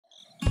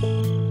Hi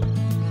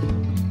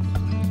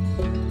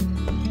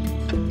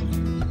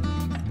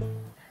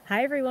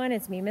everyone,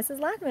 it's me, Mrs.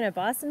 Lockman at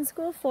Boston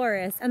School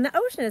Forest, and the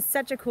ocean is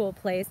such a cool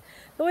place,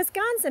 but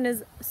Wisconsin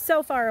is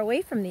so far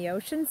away from the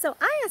ocean, so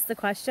I asked the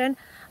question,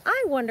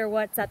 I wonder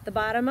what's at the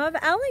bottom of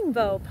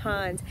Ellingbo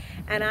Pond,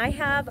 and I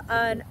have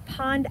a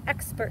pond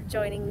expert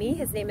joining me.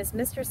 His name is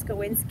Mr.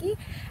 Skowinski,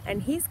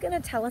 and he's going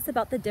to tell us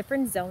about the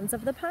different zones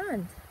of the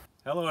pond.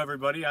 Hello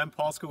everybody, I'm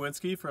Paul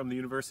Skowinski from the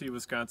University of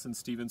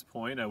Wisconsin-Stevens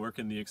Point. I work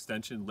in the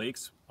Extension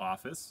Lakes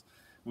office.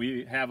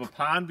 We have a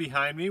pond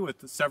behind me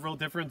with several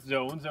different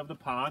zones of the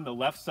pond. The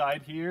left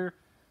side here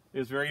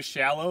is very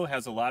shallow,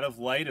 has a lot of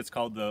light. It's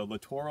called the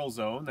littoral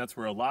zone. That's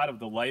where a lot of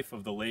the life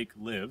of the lake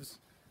lives.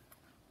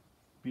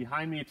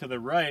 Behind me to the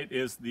right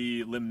is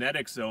the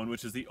limnetic zone,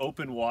 which is the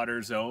open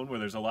water zone where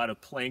there's a lot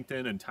of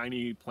plankton and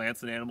tiny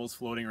plants and animals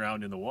floating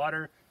around in the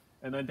water.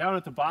 And then down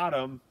at the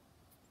bottom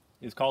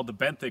is called the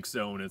benthic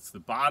zone. It's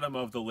the bottom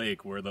of the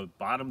lake where the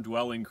bottom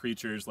dwelling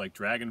creatures like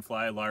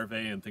dragonfly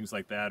larvae and things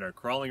like that are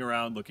crawling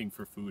around looking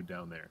for food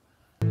down there.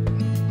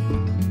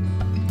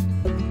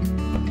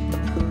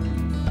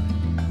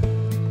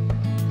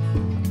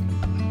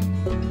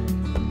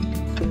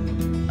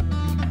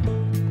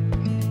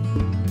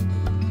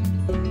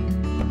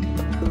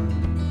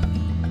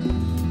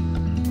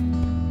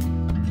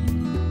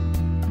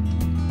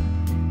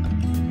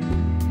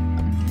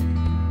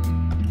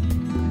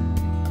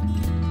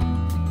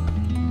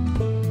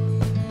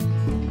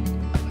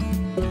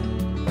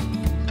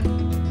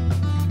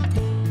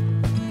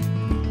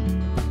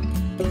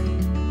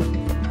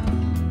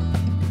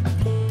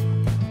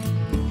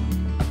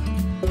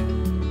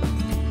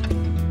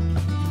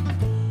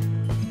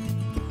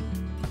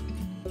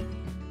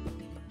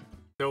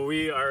 So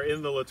we are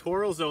in the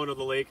littoral zone of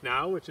the lake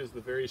now, which is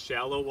the very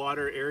shallow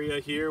water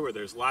area here where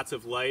there's lots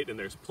of light and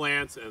there's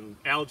plants and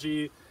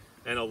algae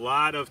and a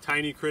lot of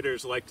tiny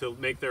critters like to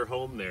make their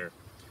home there.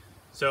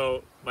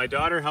 So my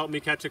daughter helped me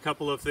catch a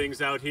couple of things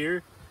out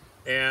here,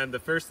 and the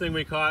first thing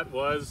we caught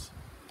was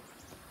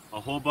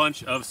a whole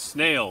bunch of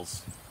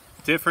snails.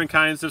 Different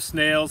kinds of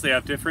snails, they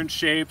have different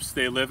shapes,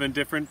 they live in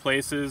different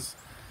places.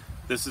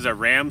 This is a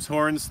ram's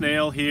horn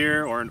snail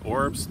here, or an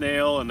orb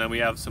snail, and then we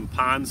have some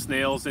pond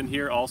snails in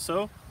here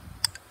also.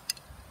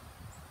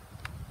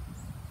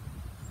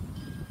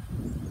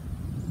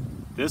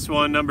 This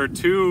one, number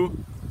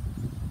 2,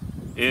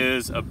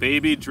 is a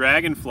baby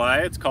dragonfly.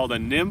 It's called a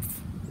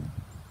nymph.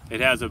 It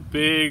has a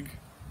big,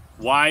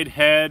 wide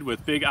head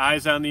with big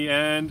eyes on the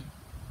end,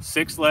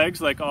 6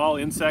 legs like all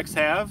insects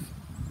have,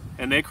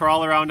 and they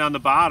crawl around on the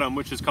bottom,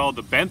 which is called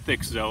the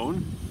benthic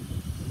zone.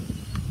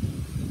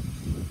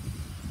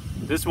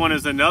 This one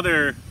is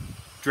another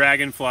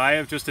dragonfly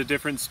of just a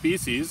different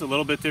species, a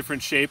little bit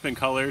different shape and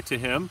color to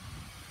him.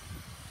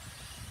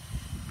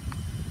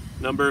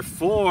 Number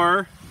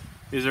 4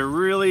 is a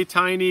really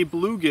tiny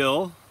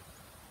bluegill.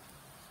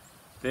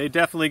 They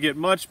definitely get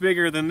much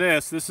bigger than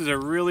this. This is a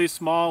really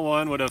small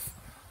one, what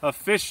a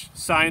fish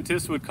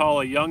scientist would call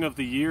a young of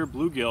the year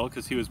bluegill,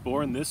 because he was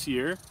born this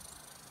year.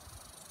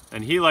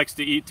 And he likes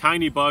to eat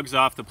tiny bugs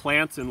off the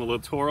plants in the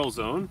littoral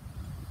zone.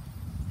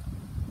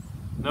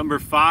 Number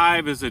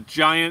 5 is a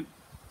giant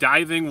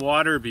diving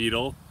water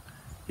beetle.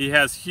 He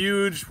has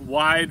huge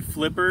wide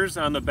flippers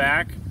on the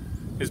back,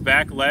 his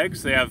back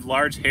legs. They have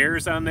large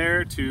hairs on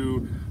there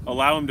to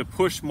allow him to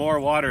push more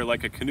water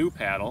like a canoe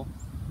paddle,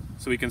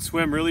 so he can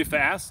swim really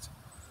fast.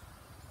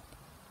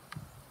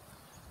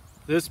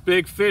 This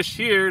big fish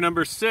here,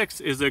 number 6,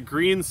 is a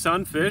green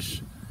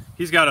sunfish.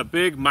 He's got a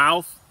big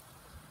mouth,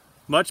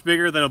 much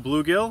bigger than a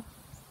bluegill,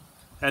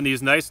 and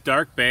these nice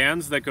dark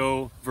bands that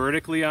go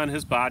vertically on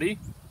his body.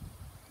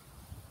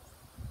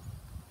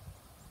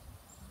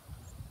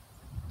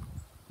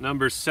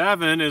 Number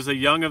 7 is a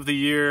young of the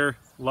year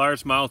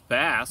largemouth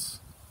bass.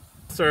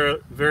 They're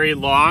very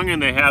long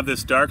and they have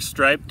this dark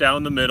stripe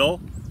down the middle.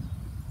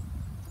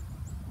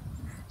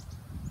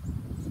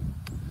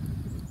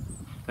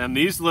 And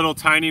these little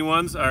tiny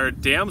ones are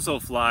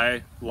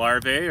damselfly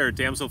larvae or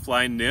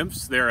damselfly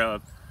nymphs. They're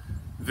a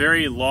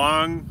very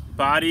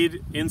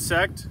long-bodied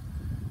insect,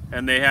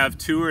 and they have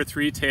 2 or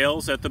 3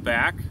 tails at the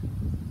back,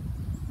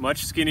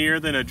 much skinnier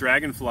than a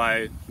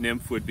dragonfly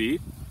nymph would be.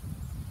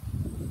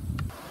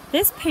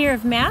 This pair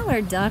of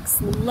mallard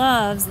ducks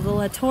loves the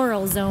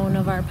littoral zone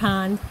of our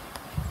pond.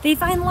 They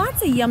find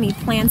lots of yummy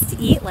plants to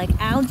eat like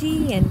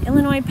algae and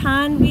Illinois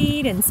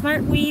pondweed and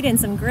smartweed and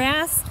some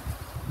grass.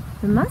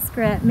 The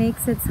muskrat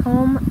makes its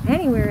home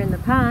anywhere in the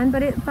pond,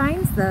 but it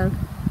finds the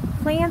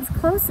plants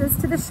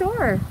closest to the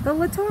shore, the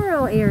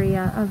littoral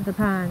area of the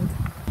pond.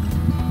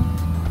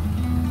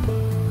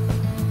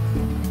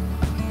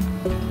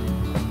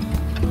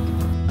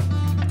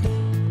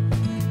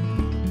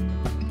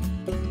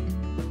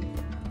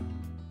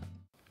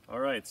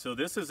 Alright, so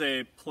this is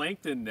a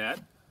plankton net.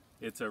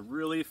 It's a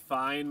really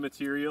fine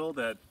material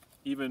that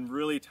even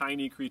really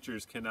tiny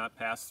creatures cannot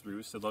pass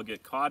through, so they'll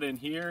get caught in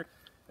here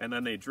and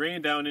then they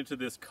drain down into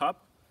this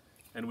cup,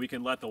 and we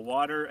can let the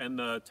water and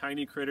the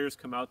tiny critters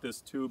come out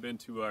this tube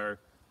into our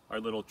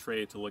little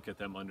tray to look at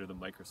them under the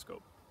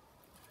microscope.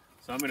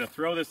 So I'm going to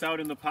throw this out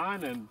in the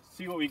pond and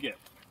see what we get.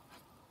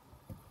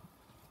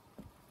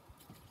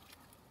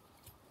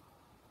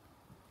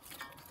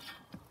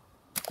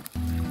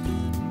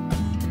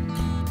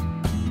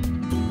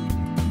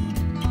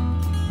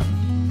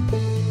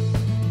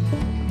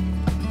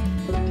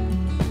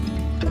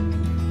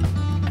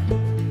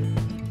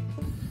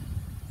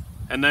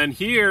 And then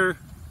here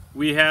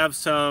we have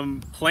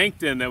some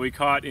plankton that we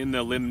caught in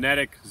the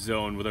limnetic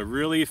zone with a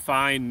really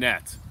fine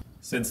net.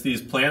 Since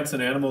these plants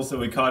and animals that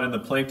we caught in the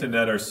plankton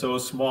net are so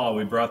small,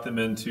 we brought them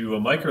into a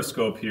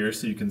microscope here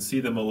so you can see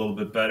them a little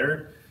bit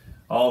better.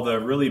 All the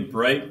really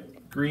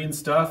bright green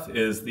stuff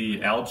is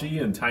the algae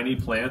and tiny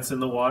plants in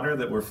the water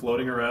that were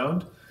floating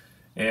around.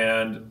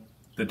 And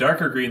the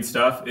darker green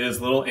stuff is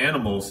little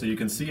animals. So you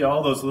can see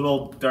all those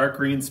little dark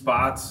green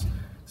spots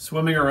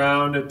swimming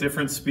around at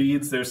different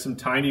speeds. There's some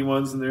tiny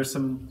ones and there's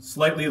some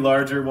slightly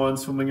larger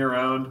ones swimming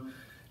around.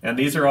 And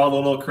these are all the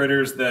little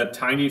critters that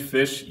tiny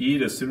fish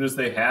eat as soon as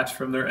they hatch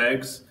from their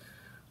eggs,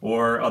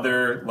 or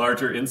other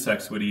larger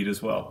insects would eat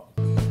as well.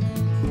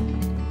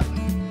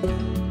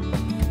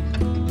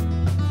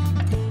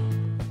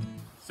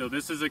 So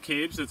this is a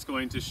cage that's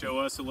going to show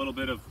us a little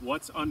bit of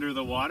what's under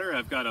the water.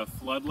 I've got a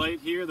floodlight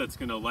here that's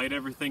going to light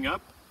everything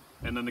up,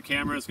 and then the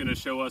camera is going to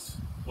show us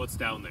what's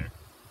down there.